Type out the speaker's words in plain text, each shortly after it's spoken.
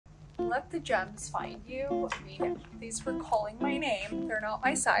let the gems find you. I mean, these were calling my name. They're not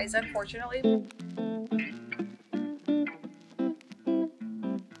my size, unfortunately.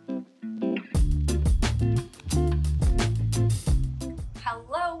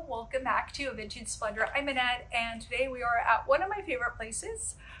 Hello, welcome back to Vintage Splendor. I'm Annette, and today we are at one of my favorite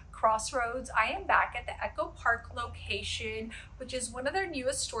places, Crossroads. I am back at the Echo Park location, which is one of their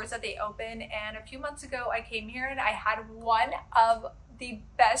newest stores that they opened. And a few months ago, I came here and I had one of the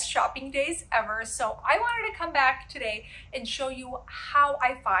best shopping days ever. So I wanted to come back today and show you how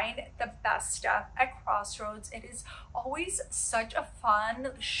I find the best stuff at Crossroads. It is always such a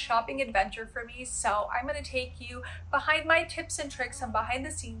fun shopping adventure for me. So I'm going to take you behind my tips and tricks and behind the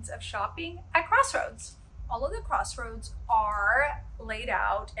scenes of shopping at Crossroads. All of the Crossroads are laid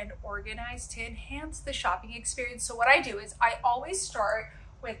out and organized to enhance the shopping experience. So what I do is I always start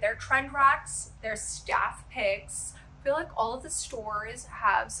with their trend racks, their staff picks. I feel like all of the stores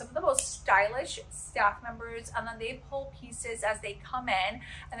have some of the most stylish staff members, and then they pull pieces as they come in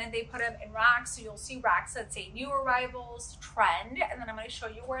and then they put them in racks. So you'll see racks that say new arrivals, trend, and then I'm going to show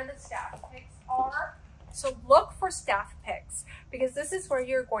you where the staff picks are. So look for staff picks, because this is where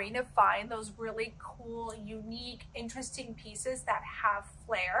you're going to find those really cool, unique, interesting pieces that have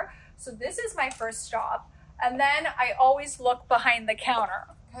flair. So this is my first stop. And then I always look behind the counter,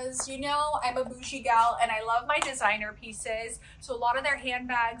 because you know I'm a bougie gal and I love my designer pieces. So a lot of their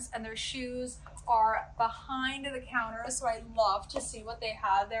handbags and their shoes are behind the counter. So I love to see what they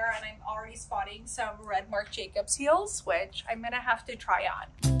have there. And I'm already spotting some red Marc Jacobs heels, which I'm gonna have to try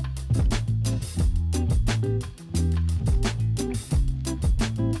on.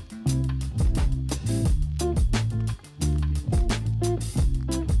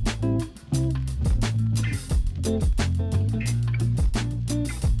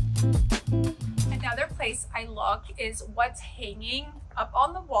 Place I look is what's hanging up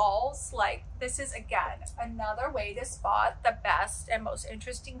on the walls. Like, this is again another way to spot the best and most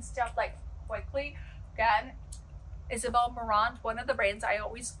interesting stuff, like quickly. Again, Isabel Marant, one of the brands I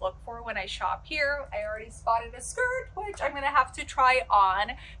always look for when I shop here. I already spotted a skirt, which I'm gonna have to try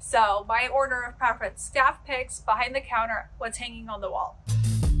on. So my order of preference: staff picks, behind the counter, what's hanging on the wall.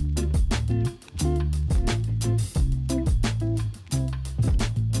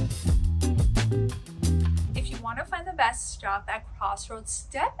 Want to find the best stuff at Crossroads,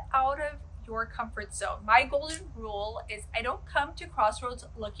 step out of your comfort zone. My golden rule is I don't come to Crossroads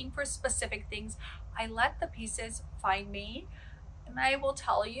looking for specific things. I let the pieces find me. And I will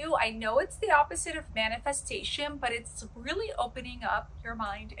tell you, I know it's the opposite of manifestation, but it's really opening up your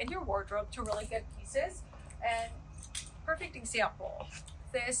mind and your wardrobe to really good pieces. And perfect example,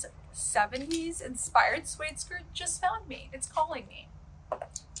 this 70s inspired suede skirt just found me. It's calling me.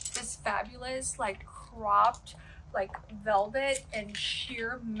 This fabulous, like, cropped, like velvet and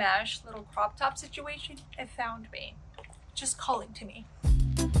sheer mesh little crop top situation, it found me, just calling to me.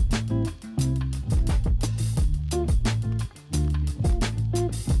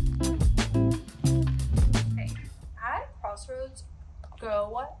 Okay, at Crossroads,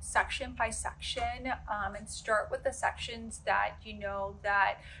 go section by section and start with the sections that you know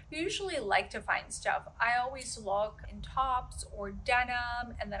that you usually like to find stuff. I always look in tops or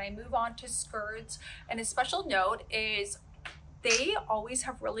denim, and then I move on to skirts. And a special note is they always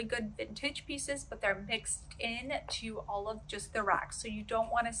have really good vintage pieces, but they're mixed in to all of just the racks. So you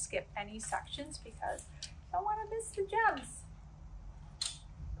don't want to skip any sections because you don't want to miss the gems.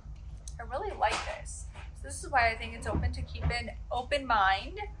 I really like this. This is why I think it's open to keep an open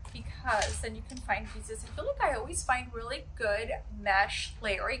mind, because then you can find pieces. I feel like I always find really good mesh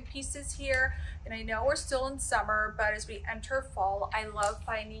layering pieces here. And I know we're still in summer, but as we enter fall, I love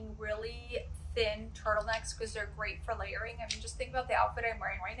finding really thin turtlenecks because they're great for layering. I mean, just think about the outfit I'm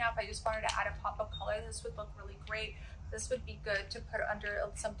wearing right now. If I just wanted to add a pop of color, this would look really great. This would be good to put under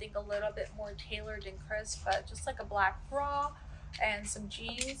something a little bit more tailored and crisp, but just like a black bra and some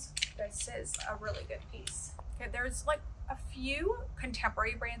jeans, this is a really good piece. Okay, there's like a few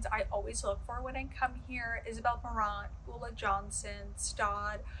contemporary brands I always look for when I come here: Isabel Marant, Ulla Johnson,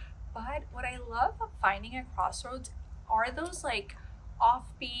 Staud. But what I love finding at Crossroads are those like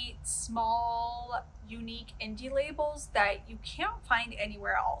offbeat, small, unique indie labels that you can't find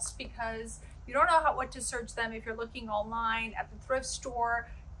anywhere else, because you don't know what to search them. If you're looking online at the thrift store,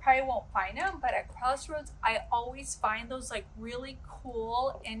 probably won't find them, but at Crossroads I always find those like really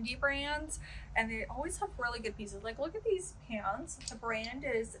cool indie brands, and they always have really good pieces. Like, look at these pants. The brand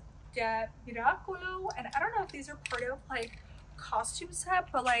is De Miracolo, and I don't know if these are part of like costume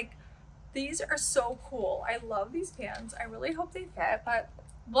set, but like these are so cool. I love these pants. I really hope they fit, but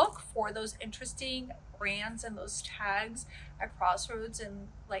look for those interesting brands and those tags at Crossroads, and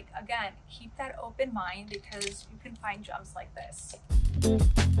like, again, keep that open mind because you can find gems like this.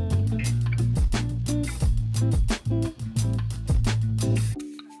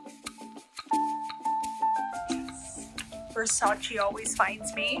 Versace always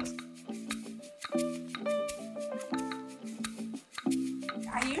finds me.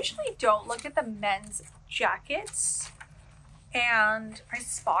 I usually don't look at the men's jackets, and I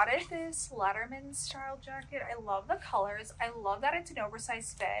spotted this Letterman style jacket. I love the colors. I love that it's an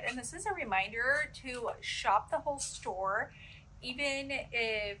oversized fit, and this is a reminder to shop the whole store, even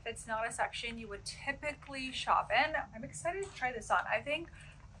if it's not a section you would typically shop in. I'm excited to try this on. I think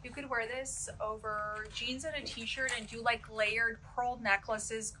you could wear this over jeans and a t-shirt and do like layered pearl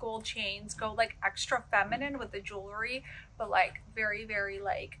necklaces, gold chains, go like extra feminine with the jewelry, but like very, very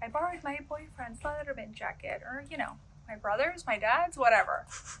like, I borrowed my boyfriend's Letterman jacket, or you know, my brother's, my dad's, whatever.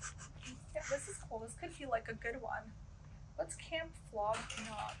 Yeah, this is cool. This could be like a good one. What's Camp Flog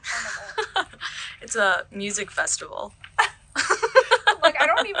Carnival? It's a music festival. Like, I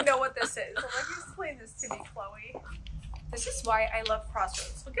don't even know what this is. So like, explain this to me, Chloe. This is why I love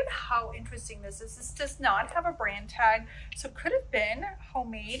Crossroads. Look at how interesting this is. This does not have a brand tag, so it could have been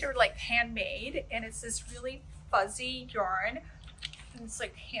homemade or like handmade, and it's this really fuzzy yarn, and it's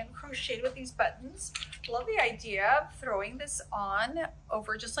like hand crocheted with these buttons. Love the idea of throwing this on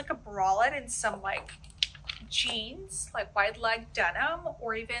over just like a bralette and some like jeans, like wide leg denim,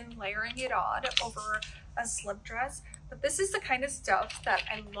 or even layering it on over a slip dress. But this is the kind of stuff that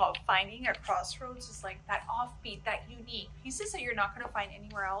I love finding at Crossroads, is like that offbeat, that unique pieces that you're not going to find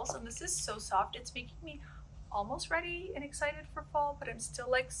anywhere else. And this is so soft. It's making me almost ready and excited for fall, but I'm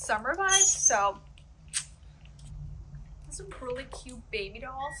still like summer vibes. So this is a really cute baby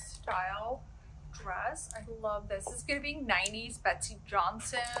doll style dress. I love this. This is going to be 90s Betsy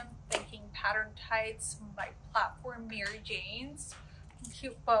Johnson, thinking pattern tights, my platform Mary Jane's.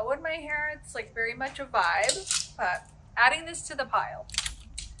 Cute bow in my hair. It's like very much a vibe, but adding this to the pile.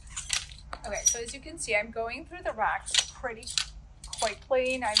 Okay, so as you can see, I'm going through the racks pretty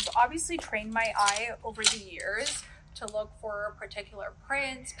quickly, and I've obviously trained my eye over the years to look for particular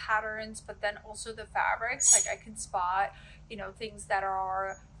prints, patterns, but then also the fabrics. Like I can spot, you know, things that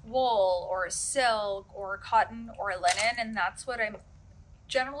are wool or silk or cotton or linen, and that's what I'm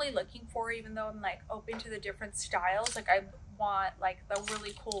generally looking for, even though I'm like open to the different styles. Like I want like the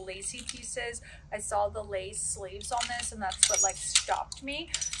really cool lacy pieces. I saw the lace sleeves on this, and that's what like stopped me.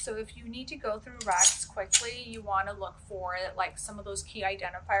 So if you need to go through racks quickly, you want to look for like some of those key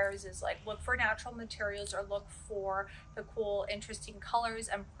identifiers, is like look for natural materials or look for the cool interesting colors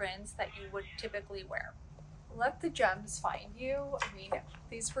and prints that you would typically wear. Let the gems find you. I mean,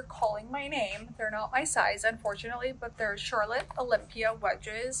 these were calling my name. They're not my size, unfortunately, but they're Charlotte Olympia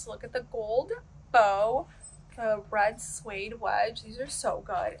wedges. Look at the gold bow, the red suede wedge. These are so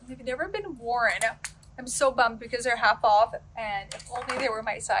good. They've never been worn. I'm so bummed because they're half off, and if only they were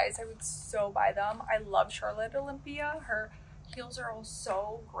my size, I would so buy them. I love Charlotte Olympia. Her heels are all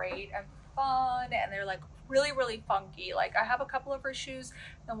so great and fun, and they're like really, really funky. Like I have a couple of her shoes,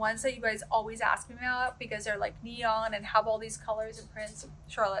 the ones that you guys always ask me about because they're like neon and have all these colors and prints.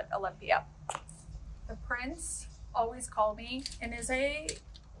 Charlotte Olympia. The prints always call me, and as I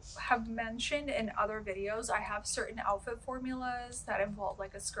have mentioned in other videos, I have certain outfit formulas that involve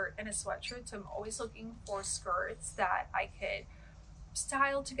like a skirt and a sweatshirt, so I'm always looking for skirts that I could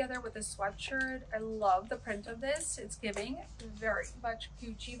style together with a sweatshirt. I love the print of this. It's giving very much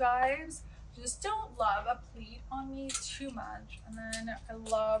Gucci vibes. Just don't love a pleat on me too much. And then I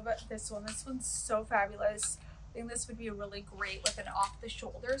love this one. This one's so fabulous. I think this would be really great with an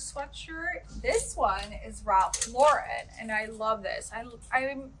off-the-shoulder sweatshirt. This one is Ralph Lauren, and I love this. I'm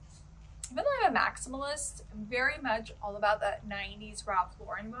even though I'm a maximalist, I'm very much all about the 90s Ralph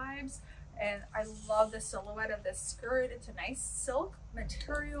Lauren vibes, and I love the silhouette of this skirt. It's a nice silk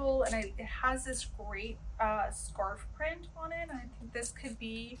material, and it has this great scarf print on it. And I think this could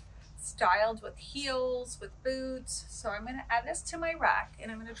be styled with heels, with boots. So I'm going to add this to my rack,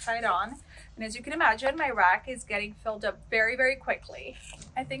 and I'm going to try it on. And as you can imagine, my rack is getting filled up very, very quickly.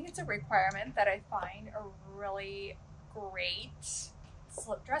 I think it's a requirement that I find a really great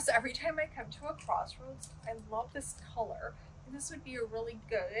slip dress every time I come to a Crossroads. I love this color, and this would be a really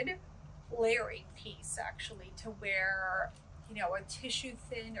good layering piece actually to wear, you know, a tissue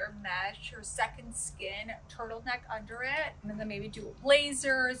thin or mesh or second skin turtleneck under it, and then maybe do a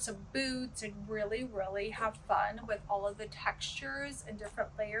blazer, some boots, and really, really have fun with all of the textures and different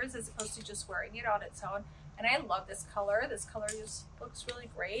layers as opposed to just wearing it on its own. And I love this color. This color just looks really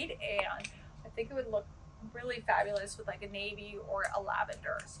great, and I think it would look really fabulous with like a navy or a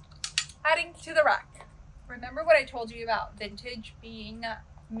lavender. Adding to the rack. Remember what I told you about vintage being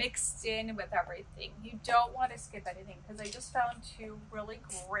mixed in with everything. You don't want to skip anything, because I just found two really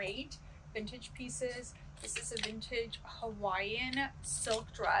great vintage pieces. This is a vintage Hawaiian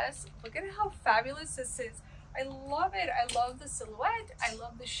silk dress. Look at how fabulous this is. I love it. I love the silhouette. I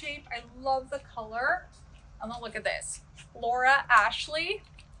love the shape. I love the color. And then look at this. Laura Ashley.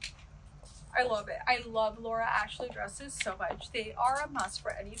 I love it. I love Laura Ashley dresses so much. They are a must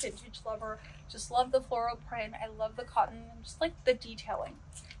for any vintage lover. Just love the floral print. I love the cotton. Just like the detailing.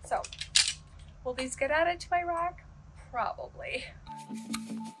 So, will these get added to my rack? Probably.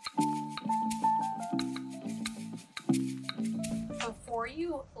 Before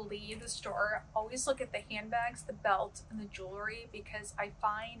you leave the store, always look at the handbags, the belts, and the jewelry, because I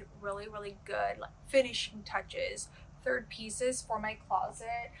find really, really good like finishing touches, third pieces for my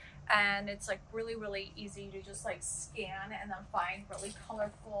closet. And it's like really, really easy to just like scan and then find really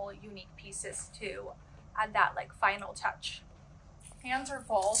colorful, unique pieces to add that like final touch. Hands are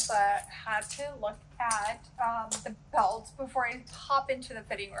full, but had to look at the belt before I hop into the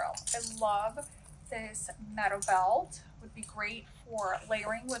fitting room. I love this metal belt. Would be great for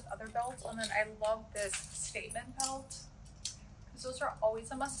layering with other belts. And then I love this statement belt, because those are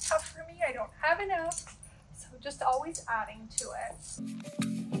always a must-have for me. I don't have enough, so just always adding to it.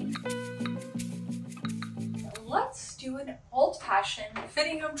 Let's do an old-fashioned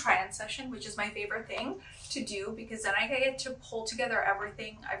fitting room try-on session, which is my favorite thing to do, because then I get to pull together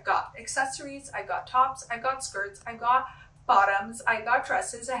everything. I've got accessories, I've got tops, I've got skirts, I've got bottoms, I got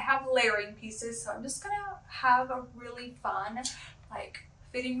dresses, I have layering pieces. So I'm just gonna have a really fun like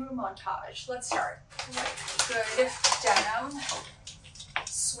fitting room montage. Let's start. Good denim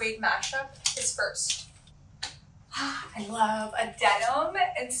suede mashup is first. I love a denim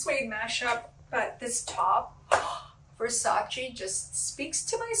and suede mashup, but this top, Versace, just speaks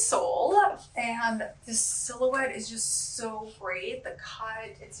to my soul, and this silhouette is just so great. The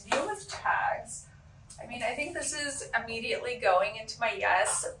cut, it's new with tags. I mean, I think this is immediately going into my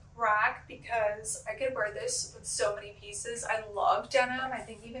yes rack, because I could wear this with so many pieces. I love denim. I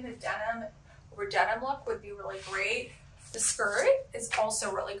think even a denim over denim look would be really great. The skirt is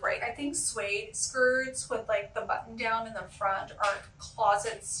also really great. I think suede skirts with like the button down in the front are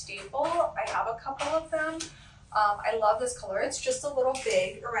closet staple. I have a couple of them. I love this color. It's just a little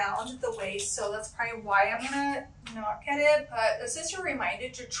big around the waist, so that's probably why I'm gonna not get it. But this is your reminder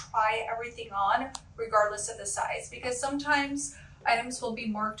to try everything on regardless of the size, because sometimes items will be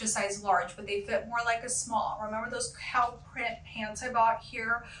marked a size large, but they fit more like a small. Remember those cow print pants I bought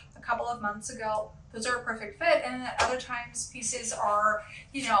here a couple of months ago? Those are a perfect fit. And then other times pieces are,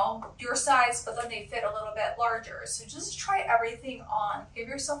 you know, your size, but then they fit a little bit larger. So just try everything on. Give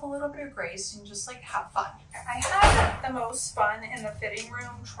yourself a little bit of grace and just like have fun. I had the most fun in the fitting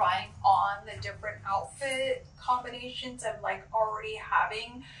room trying on the different outfit combinations I'm like already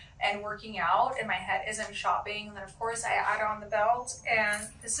having and working out, and my head isn't shopping. And then of course I add on the belt, and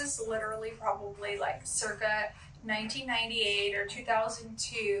this is literally probably like circa 1998 or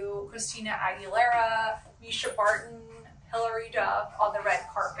 2002, Christina Aguilera, Misha Barton, Hilary Duff on the red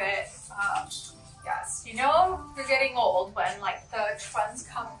carpet. Yes, you know you're getting old when like the trends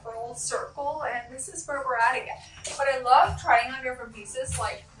come full circle, and this is where we're at again. But I love trying on different pieces.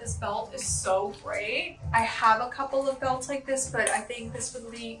 Like this belt is so great. I have a couple of belts like this, but I think this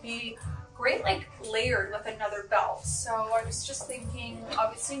would be great like layered with another belt. So I was just thinking,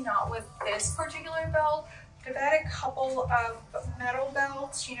 obviously not with this particular belt, I've had a couple of metal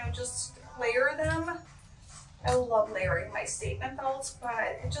belts, you know, just layer them. I love layering my statement belts,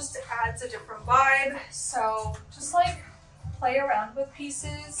 but it just adds a different vibe. So just like play around with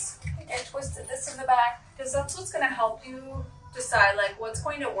pieces. I twisted this in the back, because that's what's going to help you decide like what's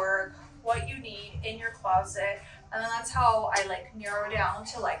going to work, what you need in your closet. And then that's how I like narrow down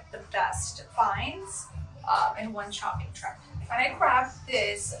to like the best finds in one shopping trip. When I grabbed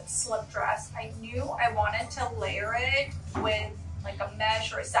this slip dress, I knew I wanted to layer it with like a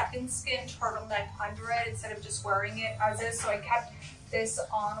mesh or a second skin turtleneck under it instead of just wearing it as is. So I kept this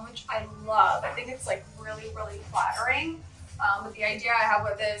on, which I love. I think it's like really, really flattering. But the idea I have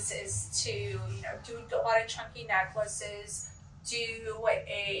with this is to, you know, do a lot of chunky necklaces, do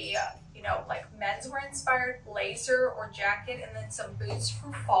a, you know, like menswear inspired blazer or jacket, and then some boots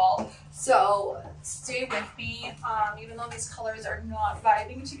for fall. So stay with me, even though these colors are not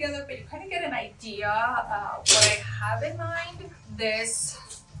vibing together, but you kind of get an idea what I have in mind. This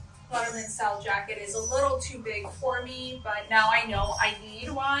Letterman style jacket is a little too big for me, but now I know I need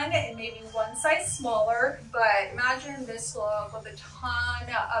one, and maybe one size smaller. But imagine this look with a ton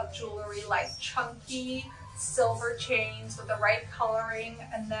of jewelry, like chunky silver chains with the right coloring,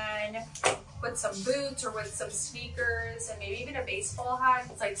 and then with some boots or with some sneakers and maybe even a baseball hat.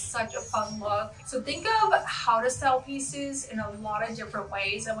 It's like such a fun look. So think of how to style pieces in a lot of different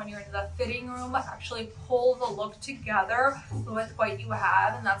ways, and when you're in the fitting room, actually pull the look together with what you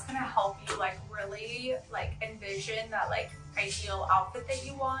have, and that's gonna help you like really like envision that like ideal outfit that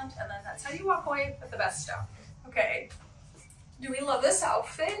you want, and then that's how you walk away with the best stuff. Okay, do we love this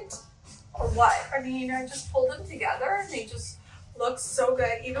outfit or what? I mean, I just pulled them together and they just look so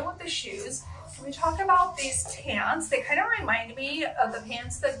good, even with the shoes. Can we talk about these pants? They kind of remind me of the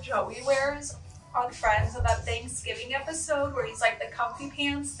pants that Joey wears on Friends in that Thanksgiving episode where he's like the comfy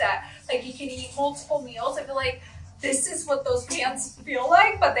pants that like he can eat multiple meals. I feel like this is what those pants feel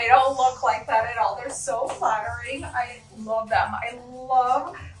like, but they don't look like that at all. They're so flattering. I love them. I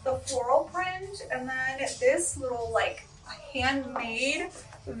love the floral print, and then this little like handmade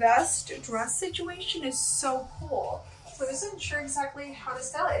vest dress situation is so cool. So I wasn't sure exactly how to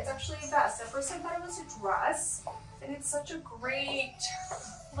style it. It's actually a vest. At first I thought it was a dress, and it's such a great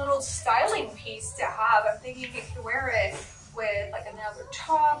little styling piece to have. I'm thinking I could wear it with like another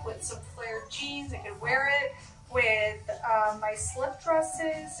top with some flared jeans. I could wear it with my slip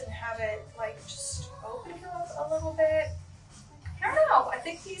dresses and have it like just open up a little bit. I don't know. I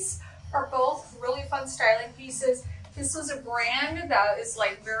think these are both really fun styling pieces. This was a brand that is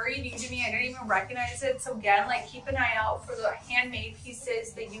like very new to me. I didn't even recognize it. So again, like keep an eye out for the handmade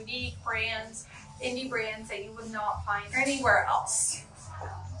pieces, the unique brands, indie brands that you would not find anywhere else.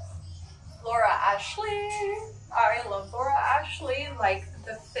 Laura Ashley. I love Laura Ashley. Like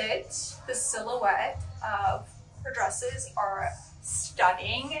the fit, the silhouette of her dresses are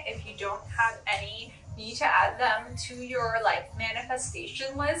stunning. If you don't have any, you need to add them to your like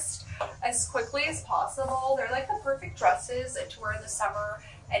manifestation list as quickly as possible. They're like the perfect dresses to wear in the summer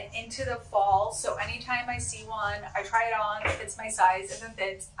and into the fall. So anytime I see one, I try it on. If it's my size, if it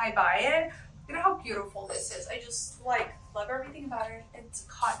fits, I buy it. Look at how beautiful this is. I just like love everything about it. It's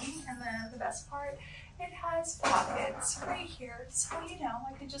cotton, and then the best part, it has pockets right here. So you know,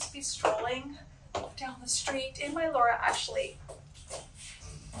 I could just be strolling down the street in my Laura Ashley.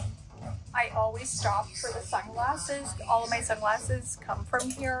 I always stop for the sunglasses. All of my sunglasses come from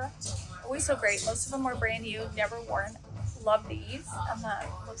here. Always so great. Most of them are brand new, never worn. Love these. And then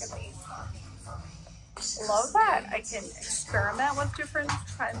look at these. Love that I can experiment with different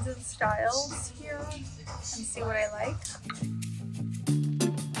trends and styles here and see what I like.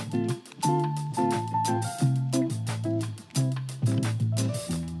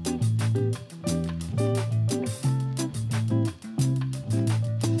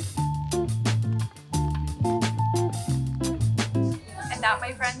 That,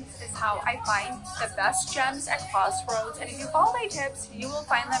 my friends, is how I find the best gems at Crossroads. And if you follow my tips, you will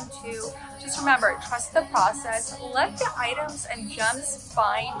find them too. Just remember, trust the process. Let the items and gems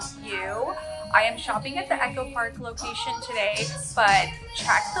find you. I am shopping at the Echo Park location today, but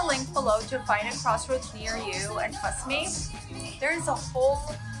check the link below to find a Crossroads near you. And trust me, there's a whole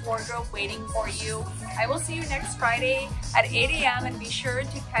wardrobe waiting for you. I will see you next Friday at 8 a.m. and be sure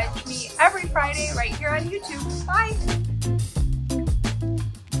to catch me every Friday right here on YouTube. Bye!